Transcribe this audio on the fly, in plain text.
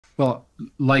Well,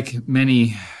 like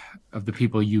many of the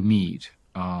people you meet,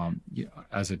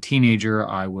 as a teenager,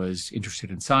 I was interested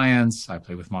in science. I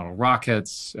played with model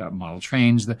rockets, model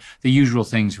trains, the usual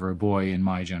things for a boy in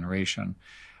my generation.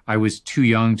 I was too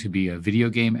young to be a video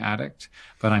game addict,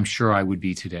 but I'm sure I would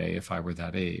be today if I were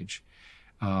that age.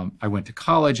 I went to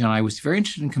college and I was very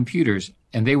interested in computers,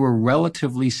 and they were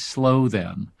relatively slow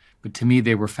then, but to me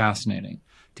they were fascinating.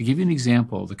 To give you an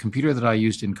example, the computer that I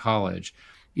used in college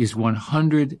is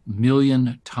 100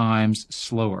 million times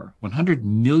slower, 100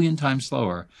 million times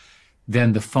slower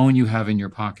than the phone you have in your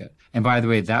pocket. And by the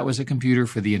way, that was a computer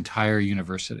for the entire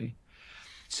university.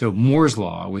 So Moore's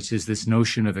law, which is this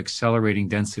notion of accelerating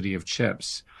density of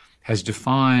chips, has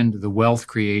defined the wealth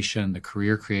creation, the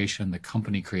career creation, the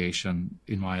company creation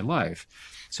in my life.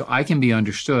 So I can be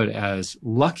understood as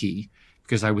lucky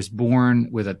because I was born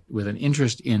with an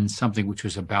interest in something which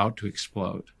was about to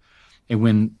explode. And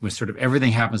when sort of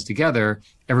everything happens together,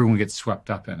 everyone gets swept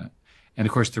up in it. And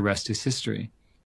of course, the rest is history.